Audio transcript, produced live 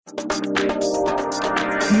We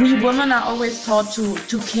women are always taught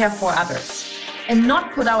to care for others and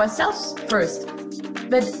not put ourselves first.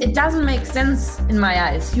 But it doesn't make sense in my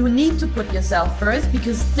eyes. You need to put yourself first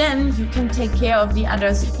because then you can take care of the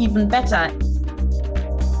others even better.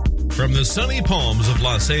 From the sunny palms of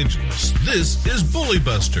Los Angeles, this is Bully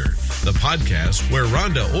Buster, the podcast where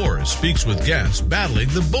Rhonda Orr speaks with guests battling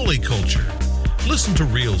the bully culture. Listen to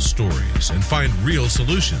real stories and find real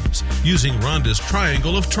solutions using Rhonda's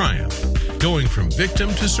triangle of triumph, going from victim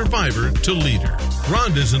to survivor to leader.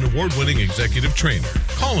 Rhonda is an award-winning executive trainer,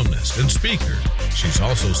 columnist, and speaker. She's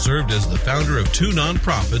also served as the founder of 2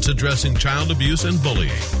 nonprofits addressing child abuse and bullying.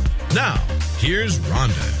 Now, here's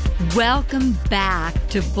Rhonda. Welcome back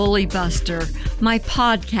to Bully Buster, my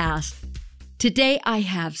podcast. Today I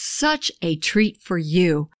have such a treat for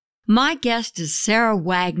you. My guest is Sarah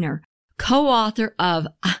Wagner, co-author of,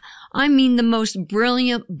 the most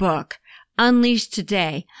brilliant book, Unleashed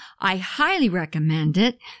Today. I highly recommend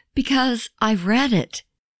it because I've read it.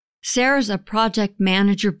 Sarah's a project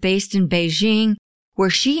manager based in Beijing,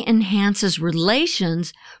 where she enhances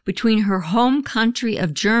relations between her home country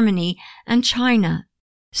of Germany and China.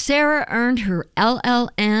 Sarah earned her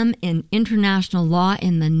LLM in international law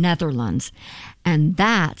in the Netherlands, and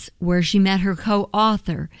that's where she met her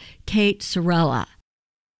co-author, Kate Cirella.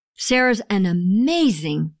 Sarah's an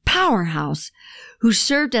amazing powerhouse who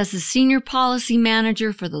served as the senior policy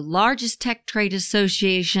manager for the largest tech trade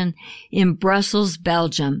association in Brussels,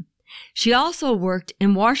 Belgium. She also worked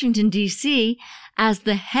in Washington, D.C. as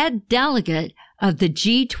the head delegate of the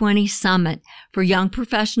G20 Summit for Young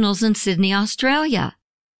Professionals in Sydney, Australia.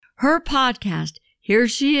 Her podcast, Here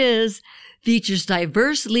She Is, features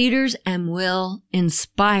diverse leaders and will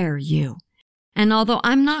inspire you. And although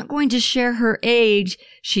I'm not going to share her age,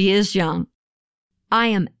 she is young. I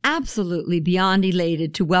am absolutely beyond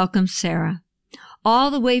elated to welcome Sarah,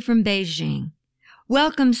 all the way from Beijing.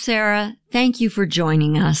 Welcome, Sarah. Thank you for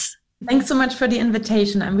joining us. Thanks so much for the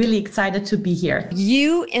invitation. I'm really excited to be here.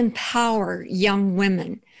 You empower young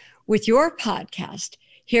women with your podcast,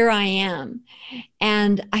 Here I Am.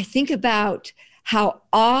 And I think about how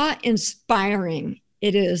awe-inspiring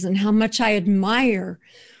it is and how much I admire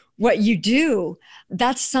what you do.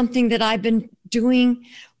 That's something that I've been doing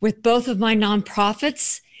with both of my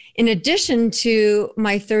nonprofits, in addition to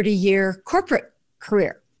my 30-year corporate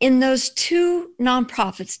career. In those 2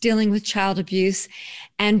 nonprofits dealing with child abuse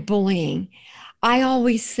and bullying, I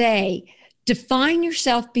always say, define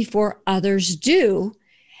yourself before others do,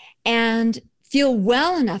 and feel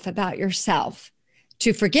well enough about yourself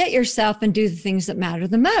to forget yourself and do the things that matter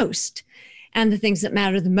the most. And the things that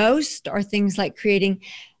matter the most are things like creating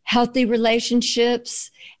healthy relationships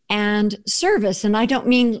and service. And I don't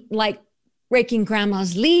mean like raking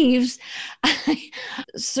grandma's leaves,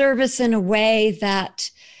 service in a way that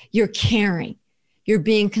you're caring, you're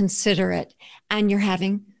being considerate, and you're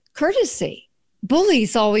having courtesy.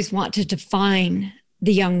 Bullies always want to define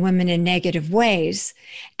the young women in negative ways.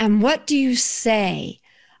 And what do you say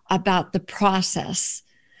about the process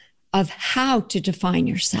of how to define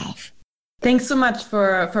yourself? Thanks so much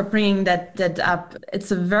for bringing that up. It's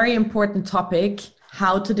a very important topic,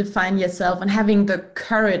 how to define yourself and having the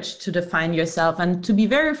courage to define yourself. And to be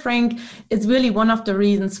very frank, it's really one of the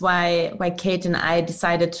reasons why Kate and I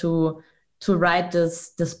decided to write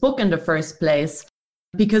this book in the first place.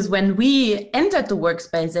 Because when we entered the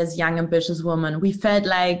workspace as young, ambitious women, we felt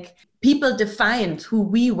like people defined who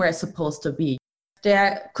we were supposed to be.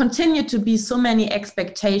 There continue to be so many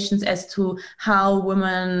expectations as to how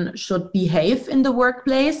women should behave in the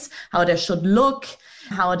workplace, how they should look,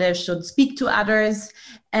 how they should speak to others.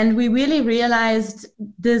 And we really realized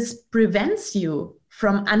this prevents you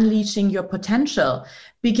from unleashing your potential,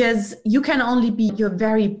 because you can only be your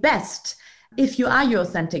very best if you are your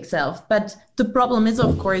authentic self. But the problem is,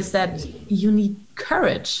 of course, that you need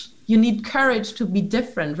courage. You need courage to be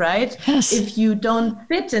different, right? Yes. If you don't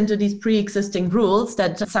fit into these pre-existing rules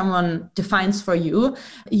that someone defines for you,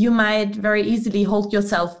 you might very easily hold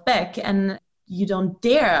yourself back and you don't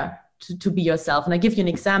dare to be yourself. And I give you an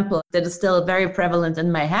example that is still very prevalent in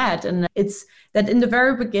my head. And it's that in the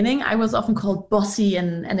very beginning, I was often called bossy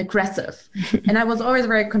and aggressive. And I was always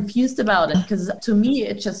very confused about it, because to me,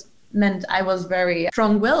 it just meant I was very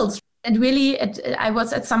strong-willed. And really, I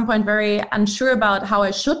was at some point very unsure about how I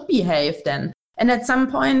should behave then. And at some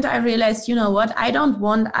point, I realized, you know what, I don't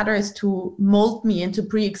want others to mold me into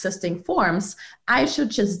pre-existing forms. I should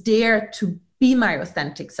just dare to be my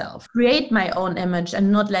authentic self, create my own image,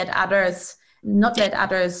 and not let others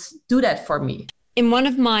do that for me. In one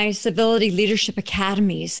of my civility leadership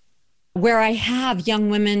academies, where I have young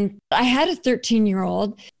women, I had a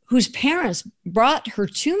 13-year-old whose parents brought her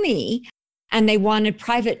to me, and they wanted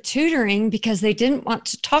private tutoring because they didn't want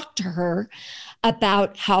to talk to her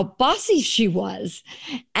about how bossy she was.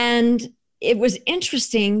 And it was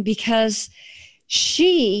interesting because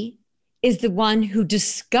she is the one who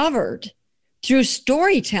discovered through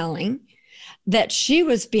storytelling that she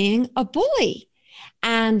was being a bully.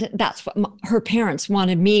 And that's what her parents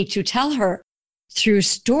wanted me to tell her. Through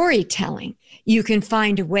storytelling, you can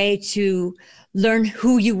find a way to learn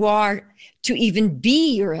who you are, to even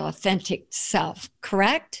be your authentic self,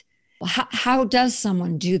 correct? How does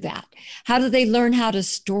someone do that? How do they learn how to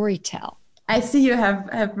storytell? I see you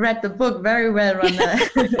have read the book very well,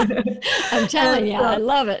 Rhonda. I'm telling you, I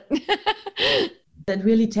love it. It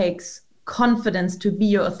really takes confidence to be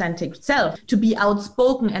your authentic self, to be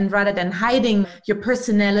outspoken, and rather than hiding your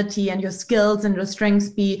personality and your skills and your strengths,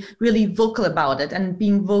 be really vocal about it, and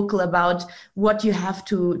being vocal about what you have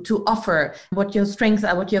to offer, what your strengths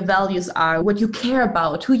are, what your values are, what you care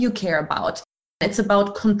about, who you care about. It's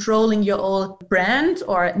about controlling your own brand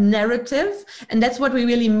or narrative. And that's what we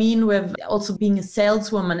really mean with also being a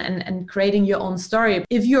saleswoman and creating your own story.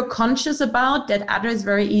 If you're conscious about that others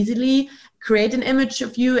very easily create an image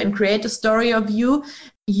of you and create a story of you,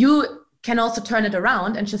 you can also turn it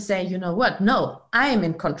around and just say, you know what? No, I am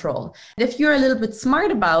in control. If you're a little bit smart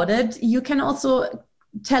about it, you can also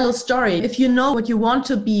tell a story. If you know what you want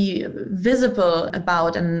to be visible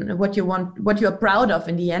about and what you're proud of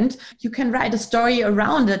in the end, you can write a story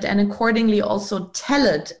around it and accordingly also tell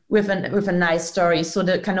it with a nice story. So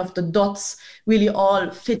the kind of the dots really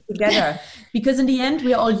all fit together. Because in the end,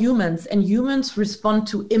 we are all humans, and humans respond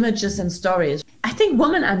to images and stories. I think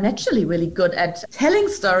women are naturally really good at telling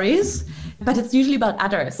stories, but it's usually about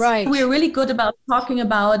others. Right. We're really good about talking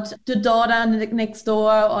about the daughter next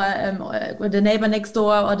door or the neighbor next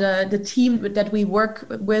door or the team that we work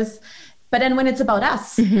with. But then when it's about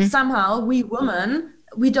us, somehow we women,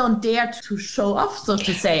 we don't dare to show off, so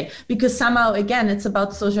to say, because somehow, again, it's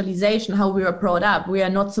about socialization, how we are brought up. We are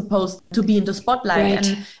not supposed to be in the spotlight.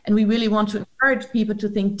 Right. And we really want to encourage people to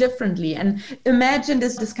think differently. And imagine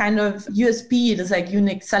this kind of USP, this like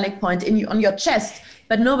unique selling point on your chest,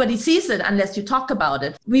 but nobody sees it unless you talk about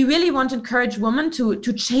it. We really want to encourage women to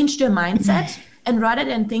change their mindset. And rather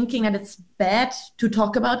than thinking that it's bad to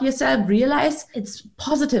talk about yourself, realize it's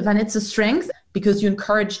positive and it's a strength because you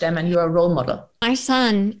encourage them and you're a role model. My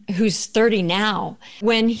son, who's 30 now,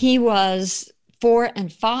 when he was 4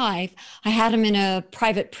 and 5, I had him in a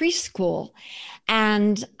private preschool.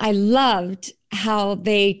 And I loved how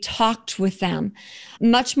they talked with them,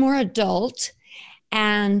 much more adult.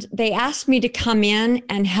 And they asked me to come in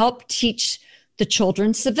and help teach the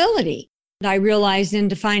children civility. I realized in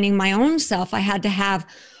defining my own self, I had to have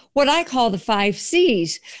what I call the 5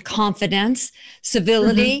 C's: confidence,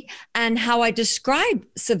 civility, and how I describe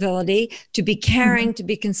civility: to be caring, to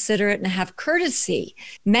be considerate, and have courtesy,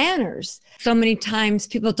 manners. So many times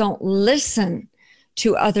people don't listen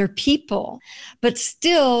to other people, but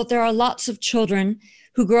still there are lots of children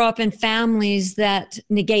who grow up in families that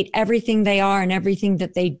negate everything they are and everything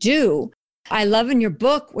that they do. I love in your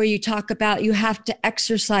book where you talk about you have to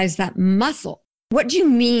exercise that muscle. What do you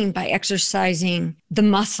mean by exercising the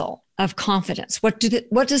muscle of confidence? What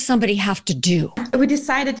does somebody have to do? We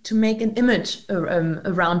decided to make an image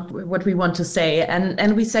around what we want to say.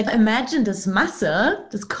 And we said, imagine this muscle,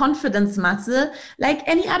 this confidence muscle, like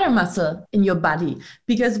any other muscle in your body.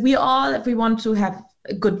 Because we all, if we want to have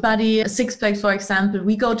a good body, a six-pack, for example,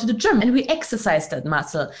 we go to the gym and we exercise that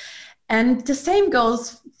muscle. And the same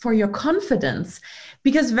goes for your confidence,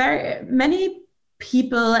 because very many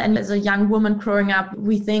people, and as a young woman growing up,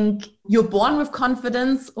 we think you're born with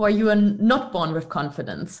confidence or you are not born with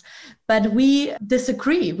confidence. But we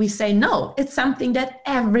disagree. We say, no, it's something that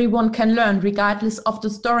everyone can learn, regardless of the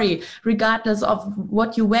story, regardless of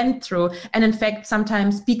what you went through. And in fact,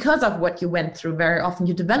 sometimes because of what you went through, very often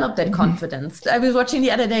you develop that confidence. I was watching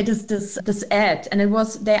the other day this ad, and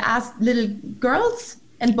they asked little girls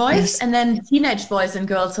and boys, yes, and then teenage boys and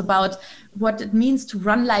girls about what it means to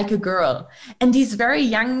run like a girl. And these very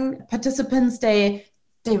young participants, they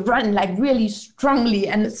run like really strongly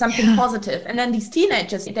and it's something positive. And then these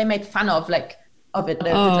teenagers, they made fun of it.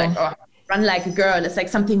 They're like, oh, run like a girl. It's like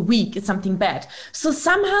something weak. It's something bad. So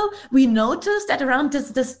somehow we noticed that around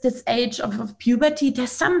this age of puberty,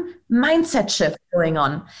 there's some mindset shift going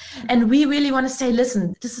on. And we really want to say,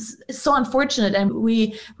 listen, this is so unfortunate. And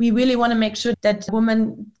we really want to make sure that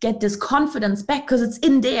women get this confidence back because it's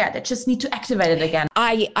in there. They just need to activate it again.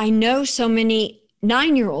 I know so many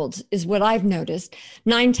 9-year-olds is what I've noticed.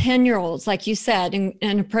 9, 10-year-olds, like you said,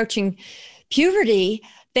 and approaching puberty,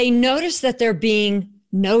 they notice that they're being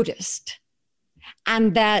noticed.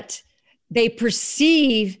 and that they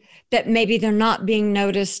perceive that maybe they're not being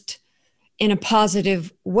noticed in a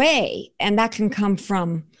positive way. And that can come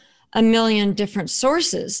from a million different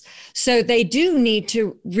sources. So they do need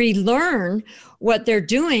to relearn what they're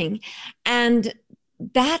doing. And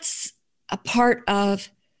that's a part of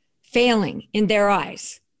failing in their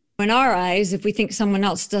eyes. In our eyes, if we think someone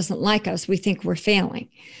else doesn't like us, we think we're failing.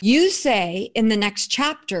 You say in the next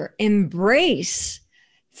chapter, embrace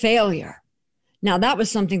failure. Now, that was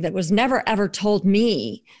something that was never, ever told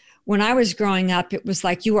me when I was growing up. It was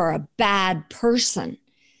like, you are a bad person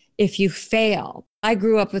if you fail. I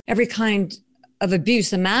grew up with every kind of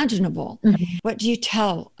abuse imaginable. Mm-hmm. What do you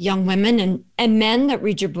tell young women and men that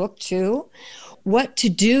read your book too? What to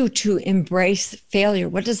do to embrace failure?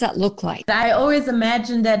 What does that look like? I always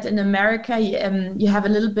imagine that in America, you have a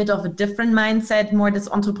little bit of a different mindset, more this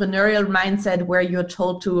entrepreneurial mindset where you're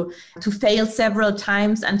told to fail several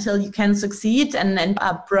times until you can succeed and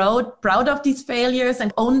are proud of these failures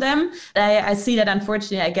and own them. I see that,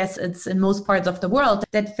 unfortunately, I guess it's in most parts of the world,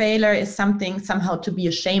 that failure is something somehow to be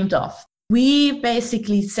ashamed of. We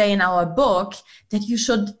basically say in our book that you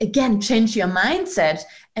should, again, change your mindset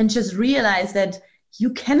and just realize that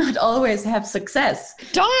you cannot always have success.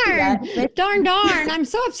 Darn. I'm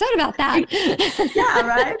so upset about that. Yeah,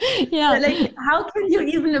 right? Yeah. So, like, how can you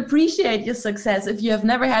even appreciate your success if you have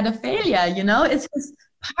never had a failure? You know, it's just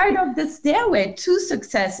part of the stairway to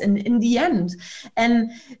success in the end.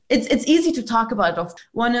 And it's easy to talk about.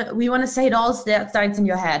 We want to say it all starts in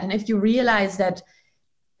your head. And if you realize that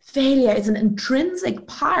failure is an intrinsic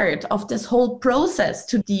part of this whole process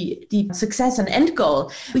to the success and end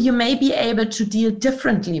goal, you may be able to deal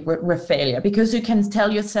differently with failure, because you can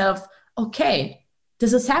tell yourself, okay,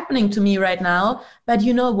 this is happening to me right now, but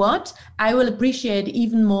you know what? I will appreciate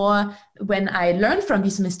even more when I learn from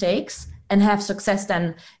these mistakes and have success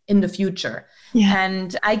then in the future. Yeah.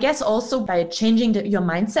 And I guess also by changing your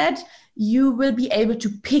mindset, you will be able to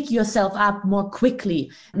pick yourself up more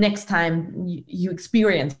quickly next time you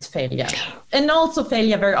experience failure. And also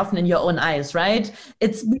failure very often in your own eyes, right?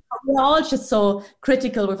 We're all just so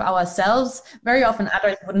critical with ourselves. Very often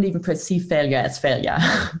others wouldn't even perceive failure as failure.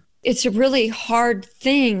 It's a really hard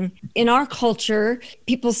thing. In our culture,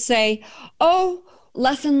 people say, oh,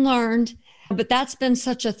 lesson learned, but that's been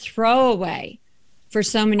such a throwaway for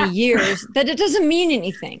so many years that it doesn't mean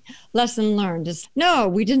anything. Lesson learned is, no,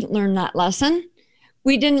 we didn't learn that lesson.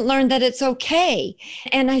 We didn't learn that it's okay.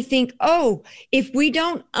 And I think, if we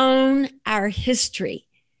don't own our history,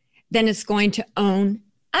 then it's going to own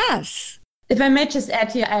us. If I may just add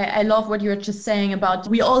here, I love what you're just saying about,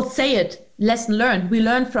 we all say it, lesson learned, we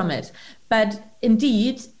learn from it. But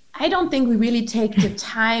indeed, I don't think we really take the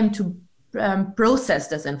time to process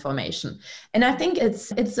this information. And I think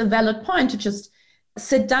it's a valid point to just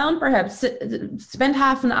sit down, perhaps spend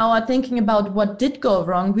half an hour thinking about what did go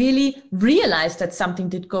wrong, really realize that something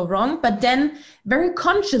did go wrong, but then very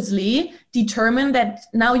consciously determine that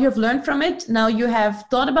now you've learned from it, now you have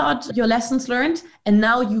thought about your lessons learned, and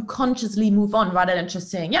now you consciously move on rather than just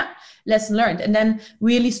saying, yeah, lesson learned, and then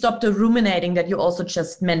really stop the ruminating that you also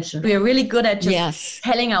just mentioned. We are really good at just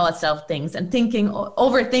telling ourselves things and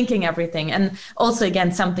overthinking everything. And also,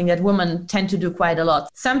 again, something that women tend to do quite a lot.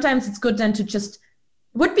 Sometimes it's good then to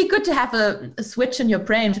would be good to have a switch in your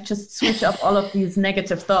brain to just switch off all of these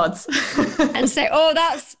negative thoughts. And say,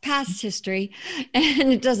 that's past history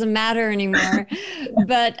and it doesn't matter anymore.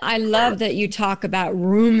 But I love that you talk about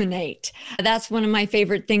ruminate. That's one of my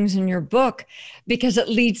favorite things in your book, because it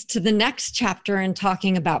leads to the next chapter in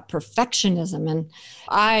talking about perfectionism. And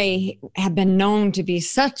I have been known to be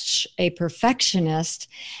such a perfectionist.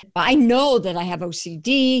 I know that I have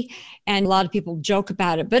OCD, and a lot of people joke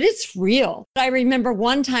about it, but it's real. I remember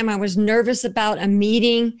one time I was nervous about a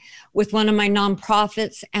meeting with one of my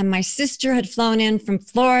nonprofits, and my sister had flown in from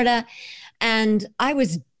Florida, and I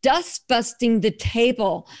was dust busting the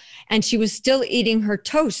table, and she was still eating her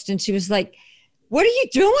toast. And she was like, "What are you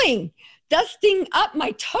doing? Dusting up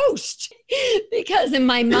my toast?" Because in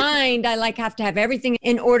my mind, I have to have everything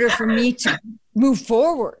in order for me to move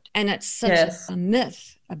forward. And it's such a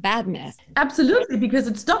myth, a bad myth. Absolutely, because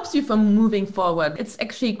it stops you from moving forward. It's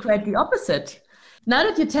actually quite the opposite. Now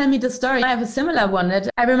that you tell me the story, I have a similar one that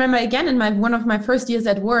I remember again in one of my first years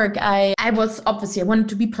at work. I wanted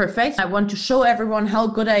to be perfect. I want to show everyone how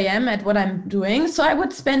good I am at what I'm doing. So I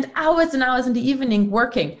would spend hours and hours in the evening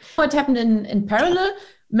working. What happened in parallel?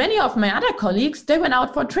 Many of my other colleagues, they went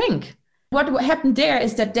out for a drink. What happened there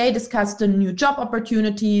is that they discussed the new job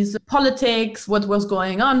opportunities, politics, what was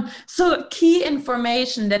going on. So key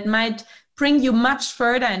information that might bring you much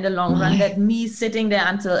further in the long run than me sitting there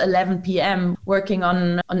until 11 p.m. working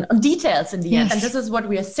on details in the end. And this is what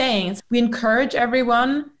we are saying. We encourage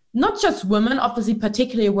everyone, not just women, obviously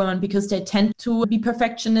particularly women, because they tend to be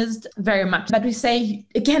perfectionist very much. But we say,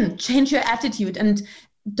 again, change your attitude and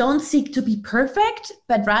don't seek to be perfect,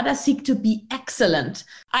 but rather seek to be excellent.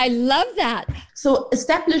 I love that. So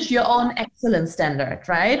establish your own excellence standard,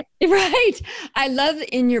 right? Right. I love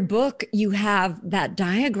in your book, you have that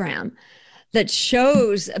diagram that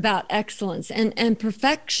shows about excellence and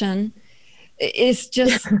perfection is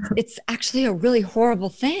just, it's actually a really horrible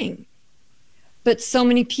thing. But so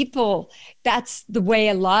many people, that's the way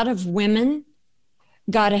a lot of women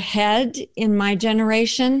got ahead in my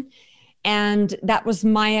generation. And that was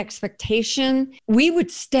my expectation. We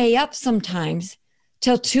would stay up sometimes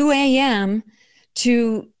till 2 a.m.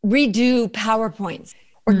 to redo PowerPoints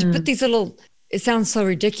or to put these little, it sounds so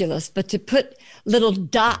ridiculous, but to put little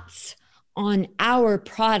dots on our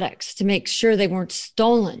products to make sure they weren't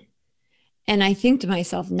stolen. And I think to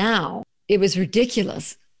myself now, it was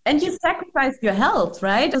ridiculous. And you sacrifice your health,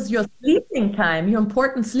 right? It's your sleeping time, your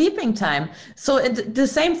important sleeping time. So the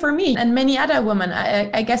same for me and many other women.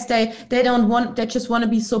 I guess they just want to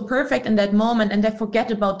be so perfect in that moment and they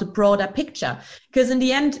forget about the broader picture. Because in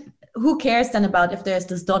the end, who cares then about if there's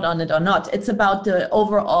this dot on it or not? It's about the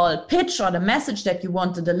overall pitch or the message that you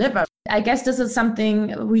want to deliver. I guess this is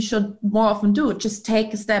something we should more often do. Just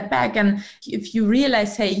take a step back. And if you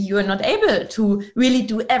realize, hey, you're not able to really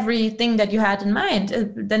do everything that you had in mind,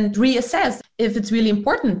 then reassess if it's really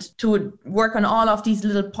important to work on all of these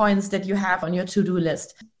little points that you have on your to-do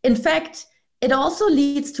list. In fact, it also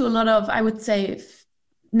leads to a lot of, I would say,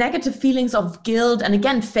 negative feelings of guilt and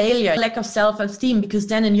again, failure, lack of self-esteem, because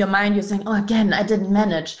then in your mind, you're saying, oh, again, I didn't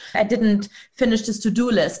manage. I didn't finish this to-do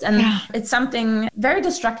list. And it's something very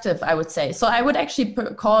destructive, I would say. So I would actually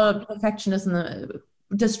call perfectionism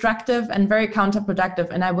destructive and very counterproductive.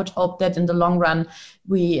 And I would hope that in the long run,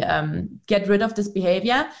 we get rid of this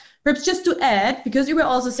behavior. Perhaps just to add, because you were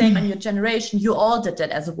also saying in your generation, you all did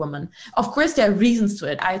that as a woman. Of course, there are reasons to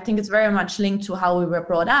it. I think it's very much linked to how we were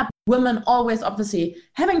brought up. Women always obviously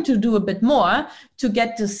having to do a bit more to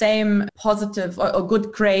get the same positive or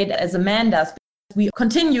good grade as a man does. We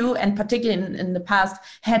continue, and particularly in the past,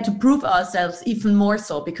 had to prove ourselves even more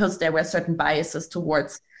so because there were certain biases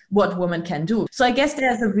towards what women can do. So I guess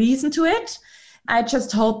there's a reason to it. I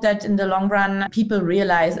just hope that in the long run, people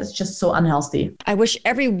realize it's just so unhealthy. I wish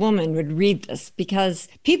every woman would read this because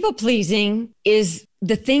people pleasing is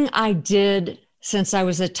the thing I did since I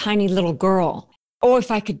was a tiny little girl. Oh, if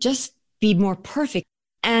I could just be more perfect.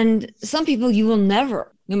 And some people you will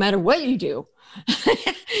never, no matter what you do,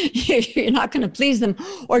 you're not going to please them.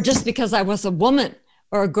 Or just because I was a woman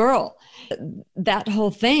or a girl, that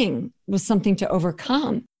whole thing was something to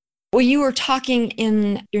overcome. Well, you were talking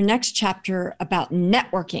in your next chapter about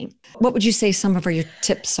networking. What would you say some of your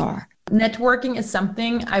tips are? Networking is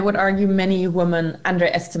something I would argue many women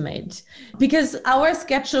underestimate because our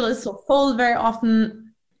schedule is so full very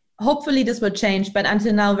often. Hopefully this will change, but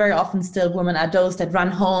until now, very often still women are those that run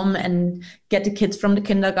home and get the kids from the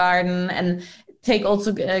kindergarten and take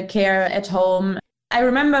also care at home. I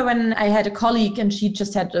remember when I had a colleague and she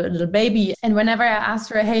just had a little baby. And whenever I asked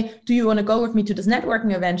her, hey, do you want to go with me to this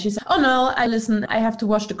networking event? She said, oh, no, I have to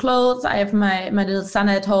wash the clothes. I have my little son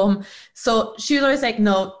at home. So she was always like,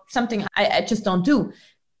 no, something I just don't do.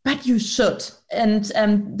 But you should. And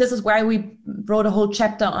this is why we wrote a whole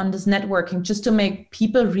chapter on this networking, just to make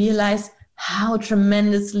people realize how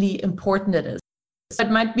tremendously important it is. It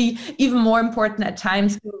might be even more important at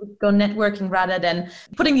times to go networking rather than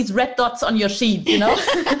putting these red dots on your sheet, you know?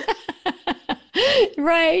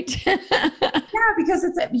 Right. Yeah, because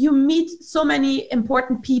you meet so many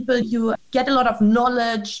important people, you get a lot of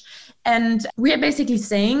knowledge, and we are basically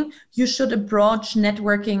saying you should approach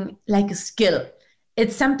networking like a skill.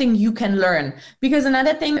 It's something you can learn. Because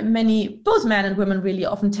another thing both men and women really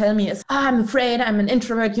often tell me is, I'm afraid, I'm an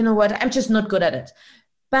introvert, you know what, I'm just not good at it.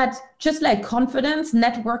 But just like confidence,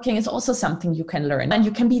 networking is also something you can learn, and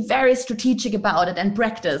you can be very strategic about it and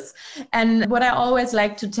practice. And what I always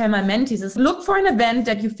like to tell my mentees is look for an event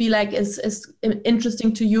that you feel like is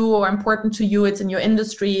interesting to you or important to you. It's in your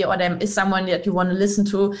industry or there is someone that you want to listen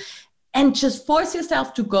to, and just force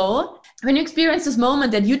yourself to go. When you experience this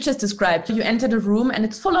moment that you just described, you enter the room and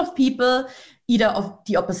it's full of people, either of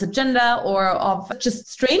the opposite gender or of just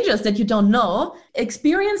strangers that you don't know.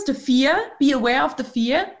 Experience the fear, be aware of the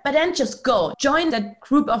fear, but then just go. Join that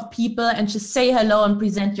group of people and just say hello and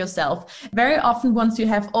present yourself. Very often, once you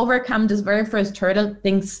have overcome this very first hurdle,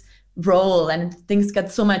 things role and things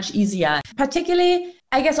get so much easier. Particularly,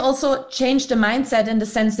 I guess also change the mindset in the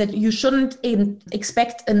sense that you shouldn't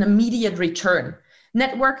expect an immediate return.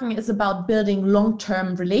 Networking is about building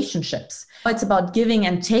long-term relationships. It's about giving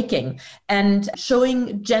and taking and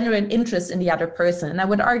showing genuine interest in the other person. And I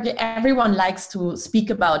would argue everyone likes to speak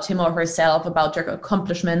about him or herself, about their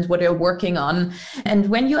accomplishments, what they're working on. And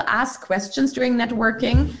when you ask questions during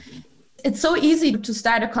networking, it's so easy to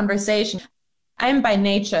start a conversation. I'm by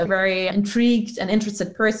nature a very intrigued and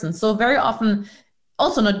interested person. So very often,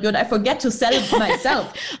 also not good, I forget to sell it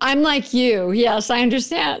myself. I'm like you. Yes, I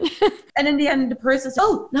understand. And in the end, the person says,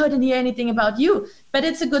 oh, no, I didn't hear anything about you. But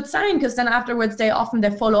it's a good sign, because then afterwards, they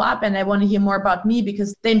follow up and they want to hear more about me,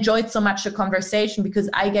 because they enjoyed so much the conversation, because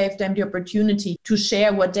I gave them the opportunity to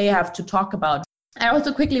share what they have to talk about. I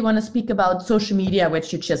also quickly want to speak about social media,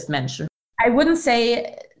 which you just mentioned. I wouldn't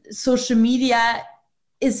say social media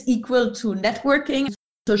is equal to networking.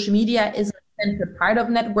 Social media is a part of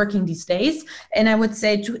networking these days. And I would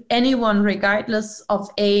say to anyone, regardless of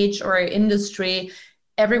age or industry,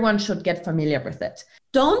 everyone should get familiar with it.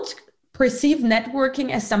 Don't perceive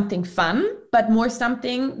networking as something fun, but more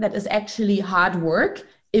something that is actually hard work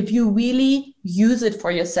if you really use it for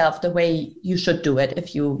yourself the way you should do it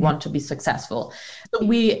if you want to be successful. So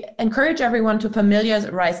we encourage everyone to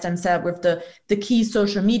familiarize themselves with the key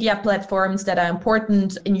social media platforms that are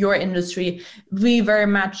important in your industry. We very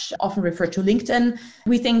much often refer to LinkedIn.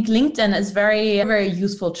 We think LinkedIn is very, very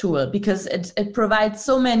useful tool, because it provides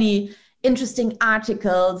so many interesting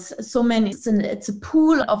articles, it's a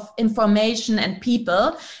pool of information and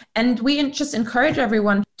people. And we just encourage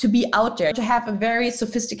everyone to be out there, to have a very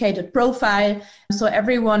sophisticated profile, so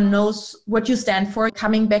everyone knows what you stand for.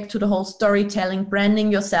 Coming back to the whole storytelling,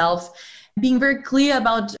 branding yourself, being very clear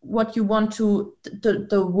about what you want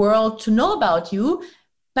the world to know about you.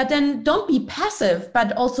 But then don't be passive,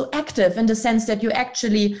 but also active, in the sense that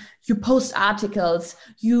you post articles,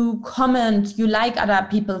 you comment, you like other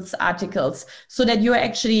people's articles, so that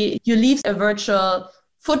you leave a virtual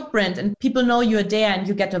footprint and people know you're there and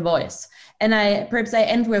you get a voice. And perhaps I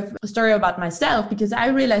end with a story about myself, because I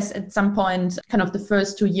realized at some point, kind of the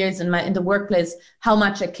first 2 years in the workplace, how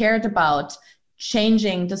much I cared about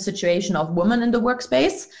changing the situation of women in the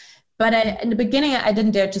workspace. But in the beginning, I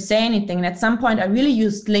didn't dare to say anything. And at some point, I really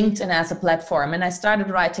used LinkedIn as a platform, and I started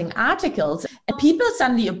writing articles. And people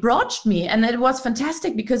suddenly approached me, and it was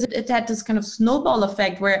fantastic, because it had this kind of snowball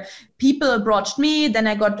effect where people approached me, then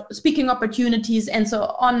I got speaking opportunities and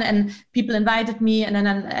so on, and people invited me, and then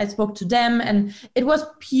I spoke to them. And it was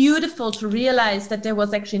beautiful to realize that there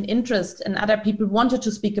was actually an interest, and other people wanted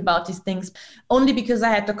to speak about these things, only because I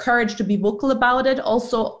had the courage to be vocal about it.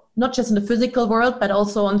 Also, not just in the physical world, but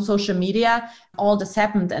also on social media. All this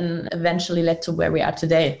happened and eventually led to where we are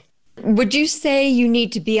today. Would you say you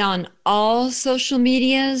need to be on all social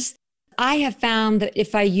medias? I have found that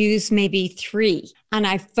if I use maybe 3 and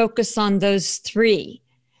I focus on those 3,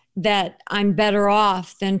 that I'm better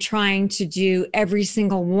off than trying to do every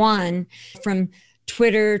single one, from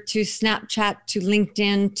Twitter to Snapchat to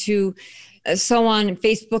LinkedIn to so on, and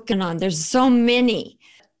Facebook and on. There's so many.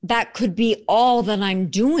 That could be all that I'm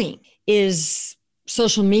doing is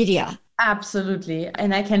social media. Absolutely.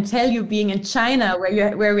 And I can tell you, being in China,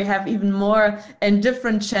 where we have even more and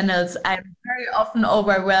different channels, I'm very often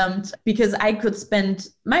overwhelmed, because I could spend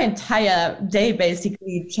my entire day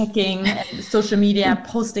basically checking social media,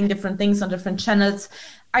 posting different things on different channels.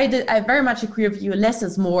 I very much agree with you. Less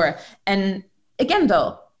is more. And again,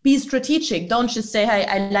 though, be strategic. Don't just say, hey,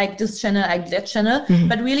 I like this channel, I like that channel,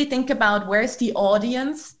 but really think about where's the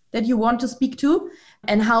audience that you want to speak to,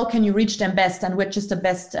 and how can you reach them best, and which is the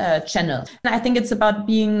best channel. And I think it's about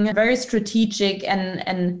being very strategic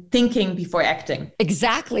and thinking before acting.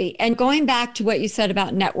 Exactly. And going back to what you said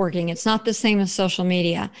about networking, it's not the same as social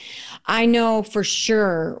media. I know for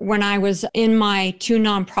sure when I was in my 2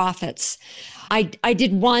 nonprofits, I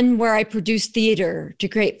did one where I produced theater to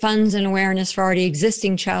create funds and awareness for already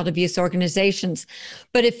existing child abuse organizations.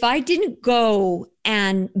 But if I didn't go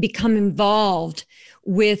and become involved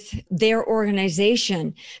with their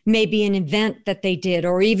organization, maybe an event that they did,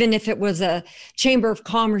 or even if it was a Chamber of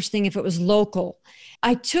Commerce thing, if it was local,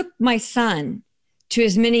 I took my son to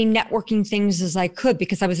as many networking things as I could,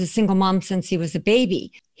 because I was a single mom since he was a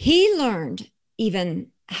baby. He learned even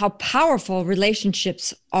how powerful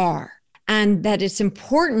relationships are, and that it's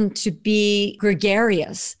important to be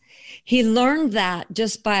gregarious. He learned that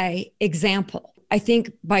just by example. I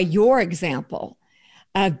think by your example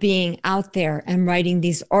of being out there and writing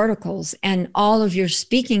these articles and all of your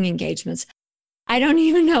speaking engagements, I don't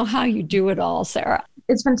even know how you do it all, Sarah.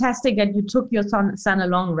 it's fantastic that you took your son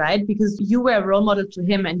along, right? Because you were a role model to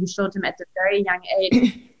him and you showed him at a very young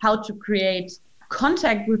age how to create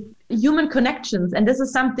contact with human connections. And this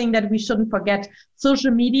is something that we shouldn't forget.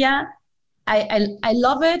 Social media, I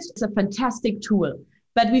love it. It's a fantastic tool,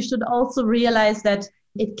 but we should also realize that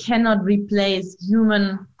it cannot replace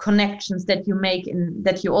human connections that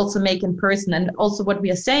you also make in person. And also what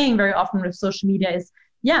we are saying very often with social media is,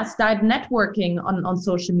 start networking on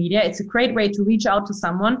social media. It's a great way to reach out to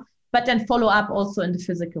someone, but then follow up also in the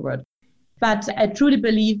physical world. But I truly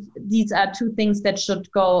believe these are two things that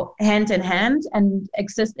should go hand in hand and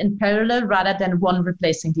exist in parallel rather than one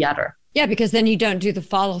replacing the other. Yeah, because then you don't do the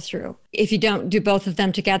follow through. If you don't do both of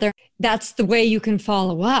them together, that's the way you can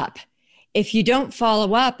follow up. If you don't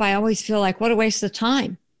follow up, I always feel like, what a waste of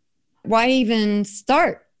time. Why even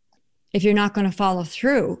start if you're not going to follow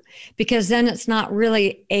through? Because then it's not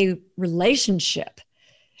really a relationship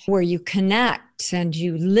where you connect and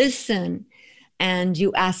you listen and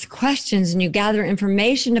you ask questions and you gather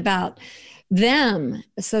information about them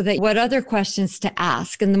so that what other questions to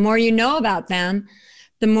ask. And the more you know about them,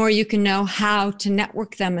 the more you can know how to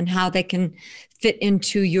network them and how they can fit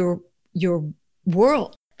into your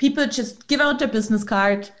world. People just give out their business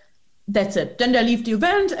card. That's it. Then they leave the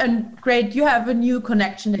event and great, you have a new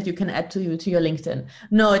connection that you can add to your LinkedIn.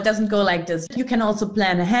 No, it doesn't go like this. You can also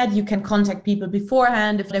plan ahead. You can contact people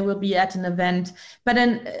beforehand if they will be at an event. But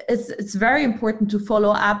then it's very important to follow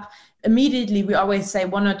up immediately. We always say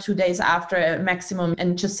 1 or 2 days after a maximum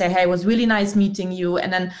and just say, hey, it was really nice meeting you.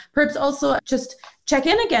 And then perhaps also just check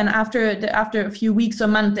in again after a few weeks or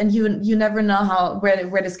month, and you never know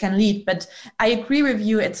where this can lead. But I agree with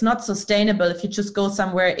you, it's not sustainable if you just go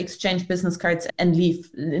somewhere, exchange business cards and leave.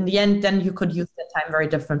 In the end, then you could use that time very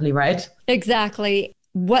differently, right? Exactly.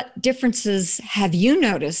 What differences have you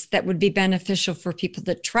noticed that would be beneficial for people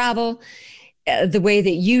that travel the way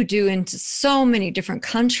that you do into so many different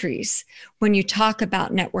countries? When you talk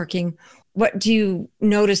about networking, what do you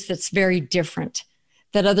notice that's very different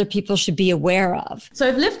that other people should be aware of? So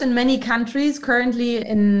I've lived in many countries, currently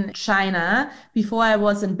in China. Before I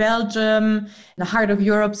was in Belgium, in the heart of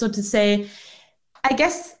Europe, so to say. I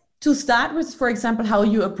guess to start with, for example, how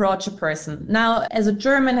you approach a person. Now, as a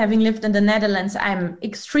German, having lived in the Netherlands, I'm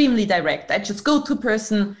extremely direct. I just go to a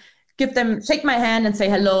person, shake my hand and say,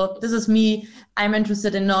 hello, this is me. I'm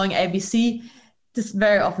interested in knowing ABC. This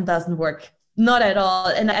very often doesn't work. Not at all.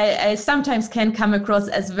 And I sometimes can come across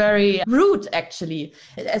as very rude, actually,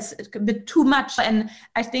 as a bit too much. And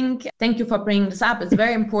I think, thank you for bringing this up, it's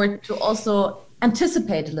very important to also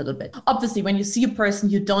anticipate a little bit. Obviously, when you see a person,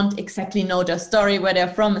 you don't exactly know their story, where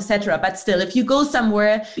they're from, etc. But still, if you go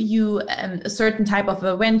somewhere, a certain type of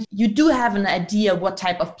event, you do have an idea what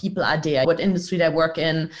type of people are there, what industry they work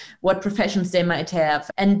in, what professions they might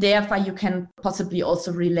have. And therefore, you can possibly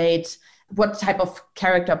also relate what type of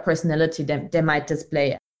character personality they might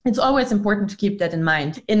display. It's always important to keep that in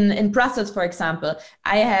mind. In Brussels, for example,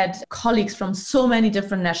 I had colleagues from so many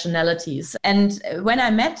different nationalities. And when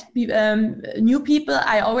I met new people,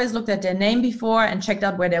 I always looked at their name before and checked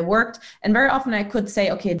out where they worked. And very often I could say,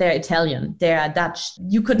 okay, they're Italian, they're Dutch.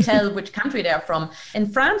 You could tell which country they're from. In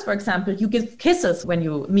France, for example, you give kisses when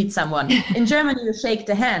you meet someone. In Germany, you shake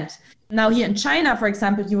the hand. Now here in China, for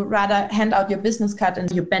example, you would rather hand out your business card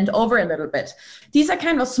and you bend over a little bit. These are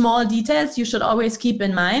kind of small details you should always keep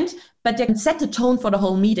in mind, but they can set the tone for the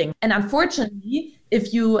whole meeting. And unfortunately,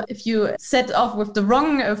 if you set off with the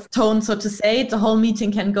wrong tone, so to say, the whole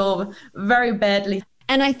meeting can go very badly.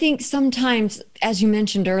 And I think sometimes, as you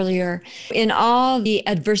mentioned earlier, in all the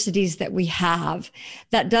adversities that we have,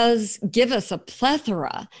 that does give us a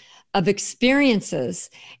plethora of experiences,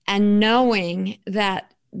 and knowing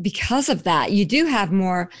that because of that, you do have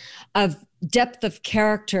more of depth of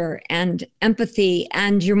character and empathy,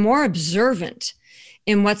 and you're more observant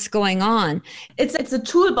in what's going on. It's a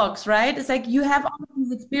toolbox, right? It's like you have all of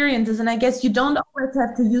these experiences, and I guess you don't always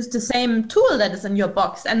have to use the same tool that is in your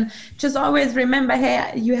box. And just always remember,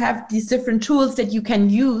 hey, you have these different tools that you can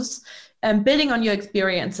use, building on your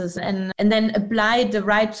experiences, and then apply the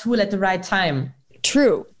right tool at the right time.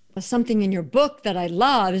 True. Something in your book that I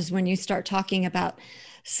love is when you start talking about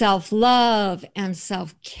self-love and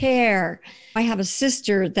self-care. I have a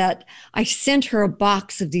sister that I sent her a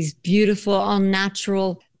box of these beautiful, all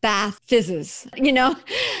natural bath fizzes, and I'll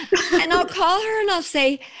call her and I'll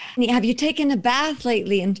say, have you taken a bath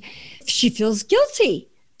lately? And she feels guilty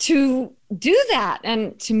to do that.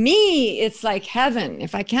 And to me, it's like heaven.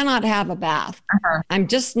 If I cannot have a bath, I'm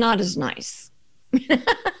just not as nice.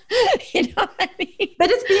 You know what I mean? But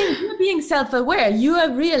it's being self-aware. You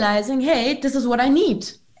are realizing, hey, this is what I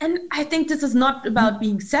need. And I think this is not about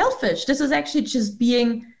being selfish. This is actually just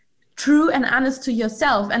being true and honest to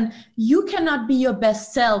yourself. And you cannot be your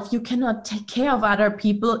best self. You cannot take care of other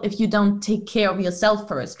people if you don't take care of yourself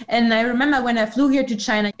first. And I remember when I flew here to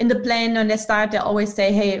China in the plane, when they always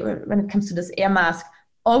say, hey, when it comes to this air mask,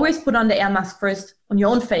 always put on the air mask first on your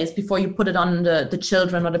own face before you put it on the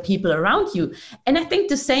children or the people around you. And I think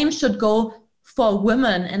the same should go for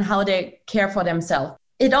women and how they care for themselves.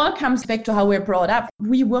 It all comes back to how we're brought up.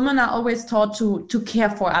 We women are always taught to care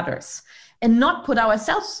for others and not put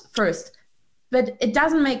ourselves first. But it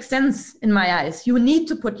doesn't make sense in my eyes. You need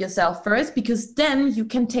to put yourself first, because then you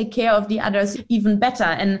can take care of the others even better.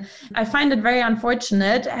 And I find it very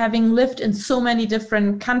unfortunate, having lived in so many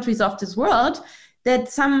different countries of this world, that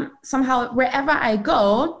somehow wherever I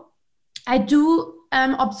go, I do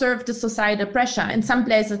observe the societal pressure. In some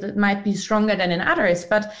places it might be stronger than in others,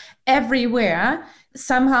 but everywhere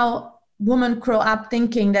somehow women grow up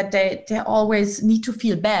thinking that they always need to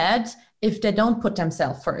feel bad if they don't put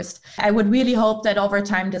themselves first. I would really hope that over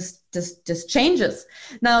time this changes.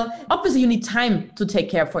 Now, obviously you need time to take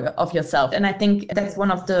care of yourself. And I think that's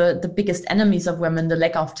one of the biggest enemies of women, the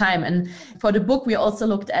lack of time. And for the book, we also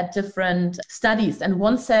looked at different studies. And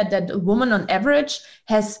one said that a woman on average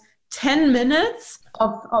has 10 minutes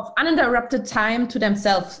of uninterrupted time to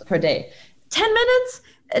themselves per day. 10 minutes?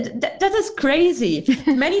 That is crazy.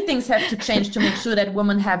 Many things have to change to make sure that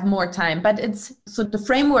women have more time, but it's so the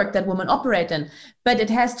framework that women operate in. But it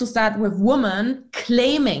has to start with women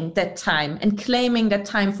claiming that time and claiming that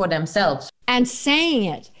time for themselves. And saying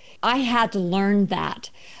it. I had to learn that.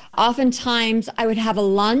 Oftentimes I would have a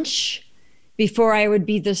lunch before I would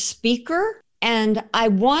be the speaker, and I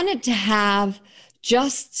wanted to have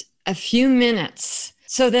just a few minutes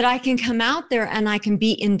so that I can come out there and I can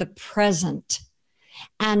be in the present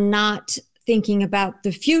and not thinking about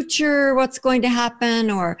the future, what's going to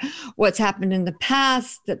happen, or what's happened in the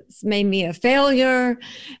past that's made me a failure,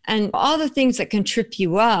 and all the things that can trip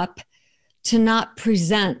you up to not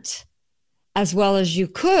present as well as you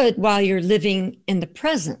could while you're living in the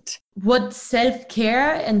present. What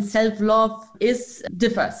self-care and self-love is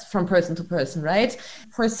differs from person to person, right?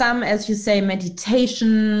 For some, as you say,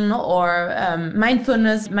 meditation or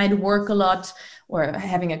mindfulness might work a lot, or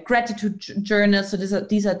having a gratitude journal. So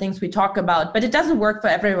these are things we talk about, but it doesn't work for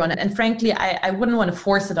everyone. And frankly, I wouldn't want to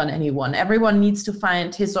force it on anyone. Everyone needs to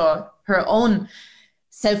find his or her own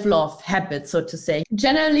self-love habit, so to say.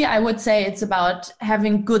 Generally, I would say it's about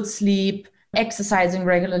having good sleep, exercising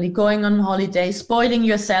regularly, going on holiday, spoiling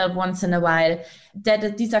yourself once in a while.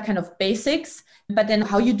 These are kind of basics. But then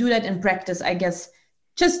how you do that in practice, I guess,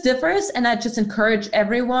 just differs. And I just encourage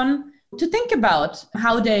everyone to think about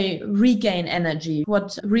how they regain energy,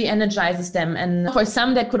 what re-energizes them. And for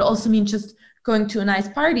some, that could also mean just going to a nice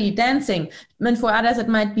party, dancing. And for others, it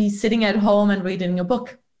might be sitting at home and reading a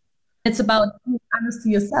book. It's about being honest to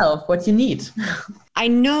yourself, what you need. I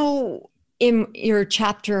know in your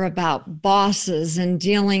chapter about bosses and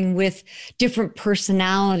dealing with different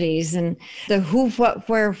personalities and the who, what,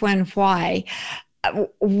 where, when, why,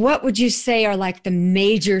 what would you say are like the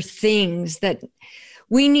major things that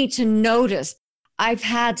we need to notice? I've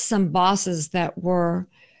had some bosses that were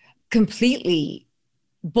completely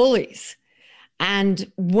bullies,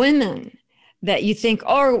 and women that you think,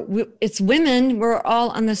 oh, it's women, we're all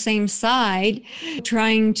on the same side,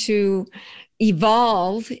 trying to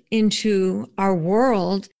evolve into our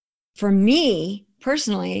world. For me,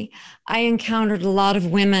 personally, I encountered a lot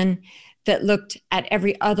of women that looked at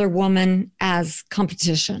every other woman as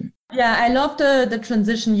competition. Yeah, I love the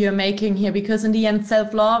transition you're making here, because in the end,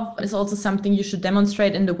 self-love is also something you should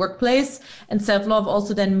demonstrate in the workplace. And self-love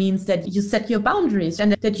also then means that you set your boundaries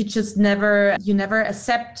and that you just never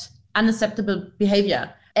accept unacceptable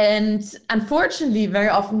behavior. And unfortunately, very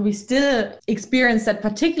often we still experience that,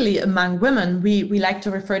 particularly among women. We like to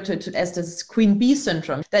refer to it as this queen bee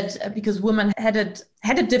syndrome, that because women had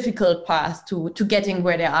a difficult path to getting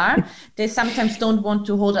where they are, they sometimes don't want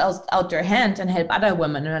to hold out their hand and help other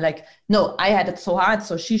women. And are like, no, I had it so hard,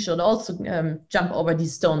 so she should also jump over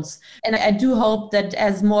these stones. And I do hope that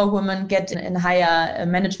as more women get in higher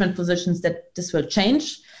management positions, that this will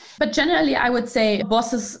change. But generally, I would say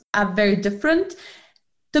bosses are very different.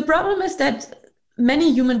 The problem is that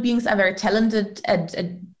many human beings are very talented at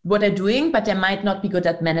what they're doing, but they might not be good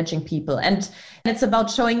at managing people. And it's about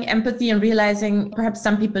showing empathy and realizing perhaps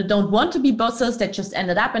some people don't want to be bosses. They just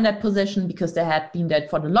ended up in that position because they had been there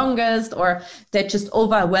for the longest, or they're just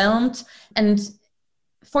overwhelmed. And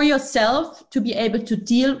for yourself to be able to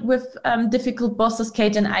deal with difficult bosses,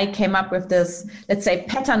 Kate and I came up with this, let's say,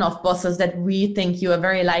 pattern of bosses that we think you are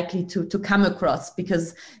very likely to come across,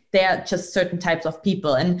 because they are just certain types of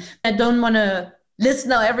people. And I don't want to list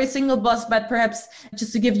now every single boss, but perhaps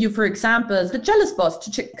just to give you, for example, the jealous boss,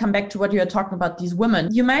 to come back to what you were talking about, these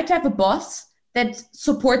women. You might have a boss that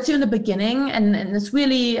supports you in the beginning and is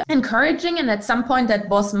really encouraging. And at some point, that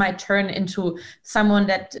boss might turn into someone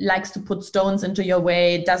that likes to put stones into your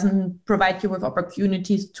way, doesn't provide you with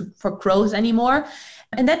opportunities for growth anymore.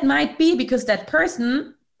 And that might be because that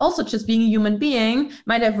person, also just being a human being,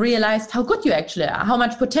 might have realized how good you actually are, how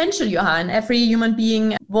much potential you are. And every human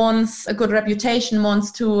being wants a good reputation, wants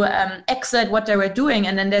to excel at what they were doing.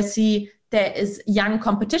 And then they see there is young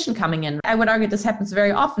competition coming in. I would argue this happens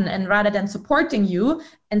very often. And rather than supporting you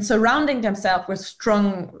and surrounding themselves with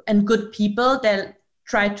strong and good people, they'll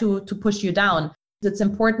try to push you down. It's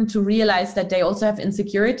important to realize that they also have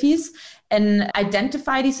insecurities and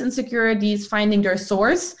identify these insecurities, finding their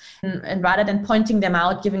source, and rather than pointing them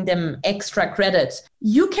out, giving them extra credit.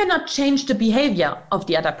 You cannot change the behavior of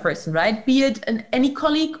the other person, right? Be it any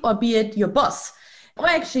colleague or be it your boss, or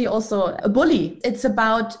actually also a bully. It's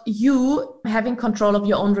about you having control of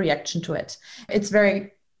your own reaction to it. It's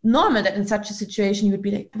very normal that in such a situation you would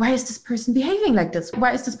be like, why is this person behaving like this?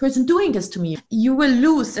 Why is this person doing this to me? You will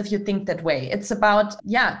lose if you think that way. It's about,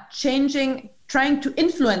 changing, trying to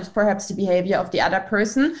influence perhaps the behavior of the other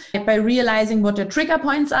person by realizing what their trigger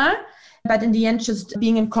points are, but in the end, just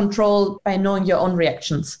being in control by knowing your own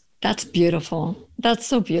reactions. That's beautiful. That's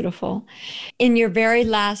so beautiful. In your very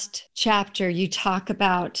last chapter, you talk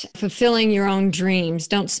about fulfilling your own dreams.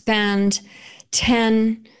 Don't spend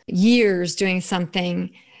 10 years doing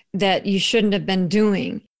something that you shouldn't have been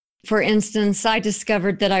doing. For instance, I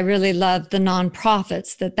discovered that I really loved the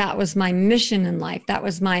nonprofits, that was my mission in life. That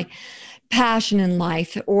was my passion in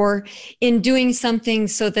life, or in doing something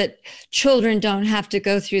so that children don't have to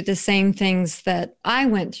go through the same things that I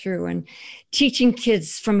went through, and teaching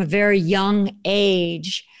kids from a very young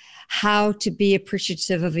age how to be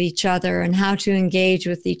appreciative of each other and how to engage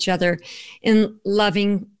with each other in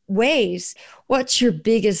loving ways. What's your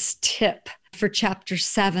biggest tip for Chapter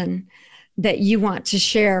 7 that you want to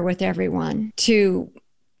share with everyone to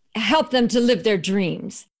help them to live their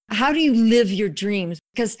dreams? How do you live your dreams?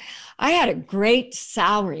 Because I had a great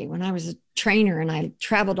salary when I was a trainer and I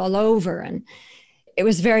traveled all over, and it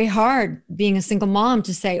was very hard being a single mom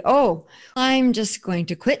to say, oh, I'm just going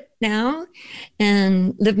to quit now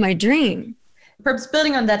and live my dream. Perhaps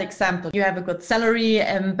building on that example, you have a good salary,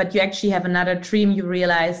 but you actually have another dream you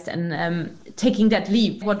realized, and taking that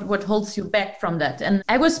leap, what holds you back from that? And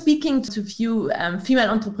I was speaking to a few female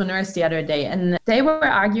entrepreneurs the other day, and they were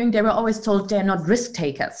arguing, they were always told they're not risk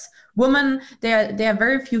takers. Women, there are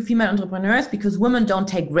very few female entrepreneurs because women don't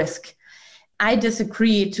take risk. I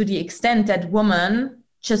disagree to the extent that women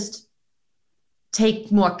just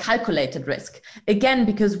take more calculated risk. Again,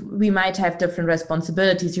 because we might have different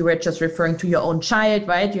responsibilities. You were just referring to your own child,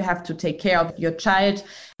 right? You have to take care of your child.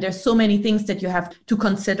 There's so many things that you have to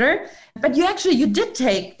consider. But you did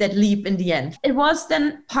take that leap in the end. It was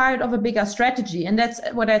then part of a bigger strategy. And that's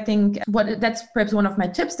what I think, that's perhaps one of my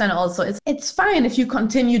tips then also, is it's fine if you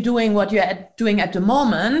continue doing what you're doing at the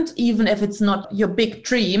moment, even if it's not your big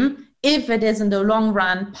dream, if it is in the long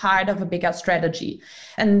run part of a bigger strategy.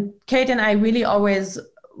 And Kate and I really always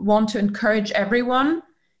want to encourage everyone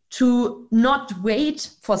to not wait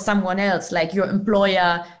for someone else, like your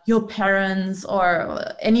employer, your parents,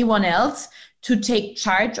 or anyone else, to take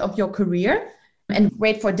charge of your career and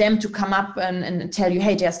wait for them to come up and tell you,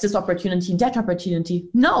 hey, there's this opportunity and that opportunity.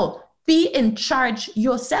 No, be in charge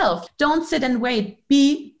yourself. Don't sit and wait.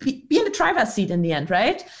 Be in the driver's seat in the end,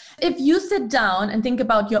 right? If you sit down and think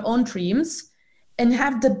about your own dreams and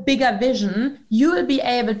have the bigger vision, you will be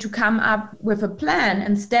able to come up with a plan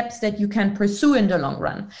and steps that you can pursue in the long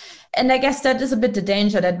run. And I guess that is a bit the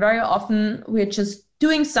danger, that very often we're just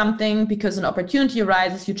doing something because an opportunity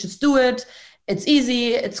arises, you just do it. It's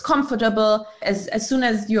easy, it's comfortable. As soon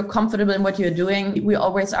as you're comfortable in what you're doing, we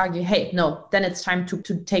always argue, hey, no, then it's time to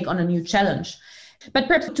take on a new challenge. But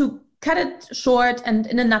perhaps to cut it short and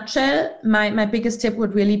in a nutshell, my biggest tip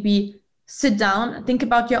would really be sit down, think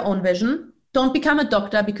about your own vision. Don't become a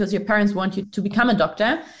doctor because your parents want you to become a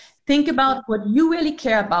doctor. Think about what you really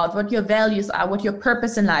care about, what your values are, what your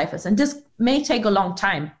purpose in life is. And this may take a long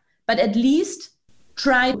time, but at least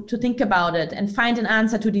try to think about it and find an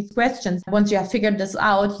answer to these questions. Once you have figured this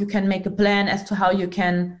out, you can make a plan as to how you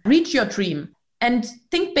can reach your dream. And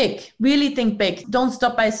think big, really think big. Don't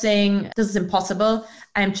stop by saying, this is impossible.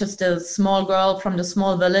 I'm just a small girl from the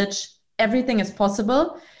small village. Everything is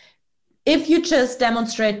possible. if you just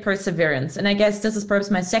demonstrate perseverance, and I guess this is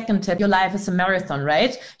perhaps my second tip, your life is a marathon,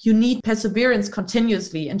 right? You need perseverance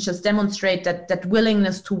continuously and just demonstrate that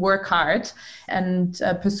willingness to work hard and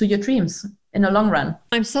pursue your dreams in the long run.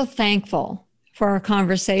 I'm so thankful for our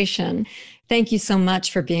conversation. Thank you so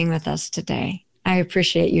much for being with us today. I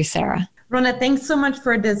appreciate you, Sarah. Rhonda, thanks so much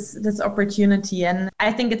for this opportunity. And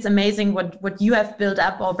I think it's amazing what you have built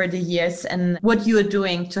up over the years and what you are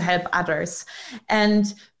doing to help others.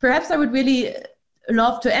 And perhaps I would really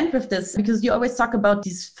love to end with this, because you always talk about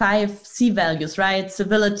these 5 C values, right?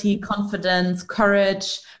 Civility, confidence,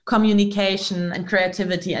 courage, communication, and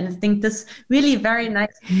creativity. And I think this really very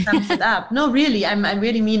nicely sums it up. No, really, I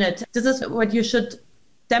really mean it. This is what you should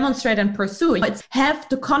demonstrate and pursue. It's have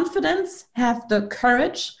the confidence, have the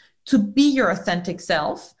courage to be your authentic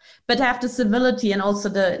self, but have the civility and also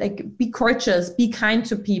be courteous, be kind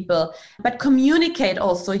to people, but communicate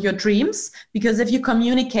also your dreams, because if you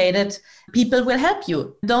communicate it, people will help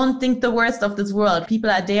you. Don't think the worst of this world.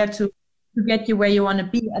 People are there to get you where you want to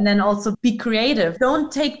be, and then also be creative.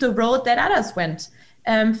 Don't take the road that others went.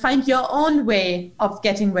 Find your own way of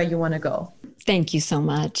getting where you want to go. Thank you so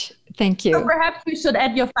much. Thank you. So perhaps we should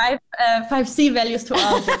add your 5 C values to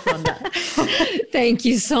our book, Rhonda. Thank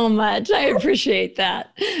you so much. I appreciate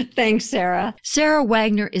that. Thanks, Sarah. Sarah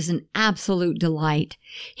Wagner is an absolute delight.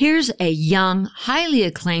 Here's a young, highly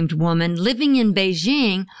acclaimed woman living in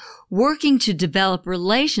Beijing, working to develop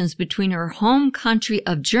relations between her home country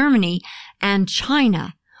of Germany and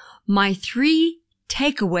China. My 3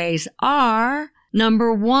 takeaways are,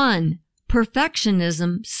 number 1,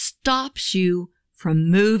 perfectionism stops you from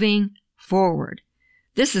moving forward.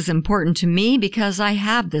 This is important to me because I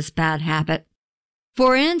have this bad habit.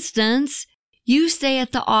 For instance, you stay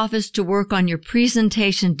at the office to work on your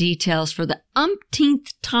presentation details for the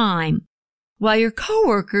umpteenth time, while your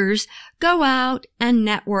coworkers go out and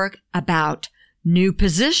network about new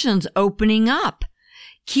positions opening up,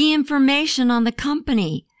 key information on the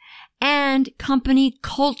company, and company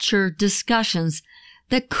culture discussions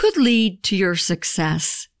that could lead to your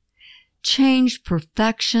success. Change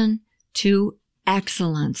perfection to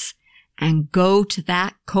excellence and go to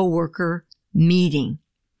that coworker meeting.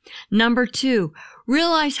 Number 2,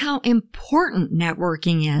 realize how important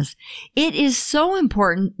networking is. It is so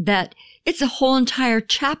important that it's a whole entire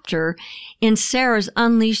chapter in Sarah's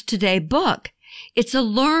Unleashed Today book. It's a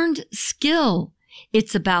learned skill.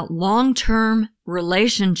 It's about long-term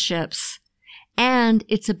relationships, and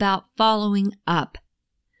it's about following up.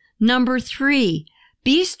 Number 3,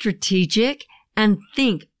 be strategic and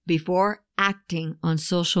think before acting on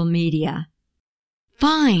social media.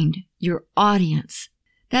 Find your audience.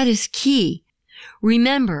 That is key.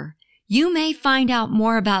 Remember, you may find out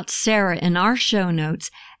more about Sarah in our show notes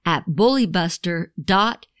at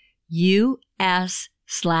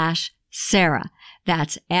bullybuster.us/Sarah.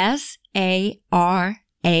 That's SARAH.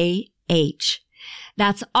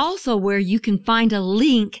 That's also where you can find a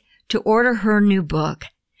link to order her new book.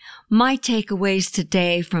 My takeaways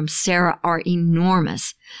today from Sarah are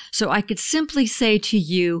enormous, so I could simply say to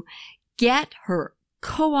you, get her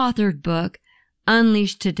co-authored book,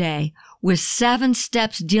 Unleashed Today, with 7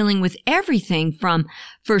 steps dealing with everything from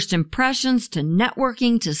first impressions to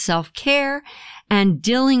networking to self-care and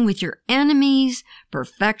dealing with your enemies,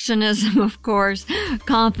 perfectionism, of course,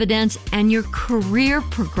 confidence, and your career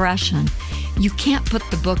progression. You can't put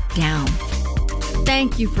the book down.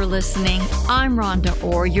 Thank you for listening. I'm Rhonda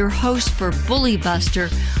Orr, your host for Bully Buster,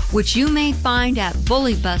 which you may find at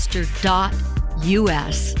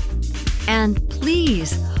bullybuster.us. And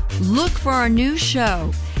please look for our new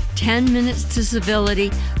show, 10 Minutes to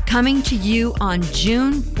Civility, coming to you on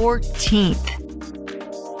June 14th.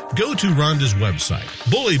 Go to Rhonda's website,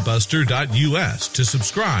 bullybuster.us, to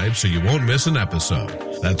subscribe so you won't miss an episode.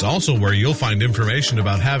 That's also where you'll find information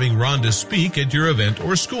about having Rhonda speak at your event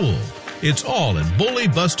or school. It's all at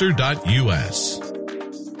bullybuster.us.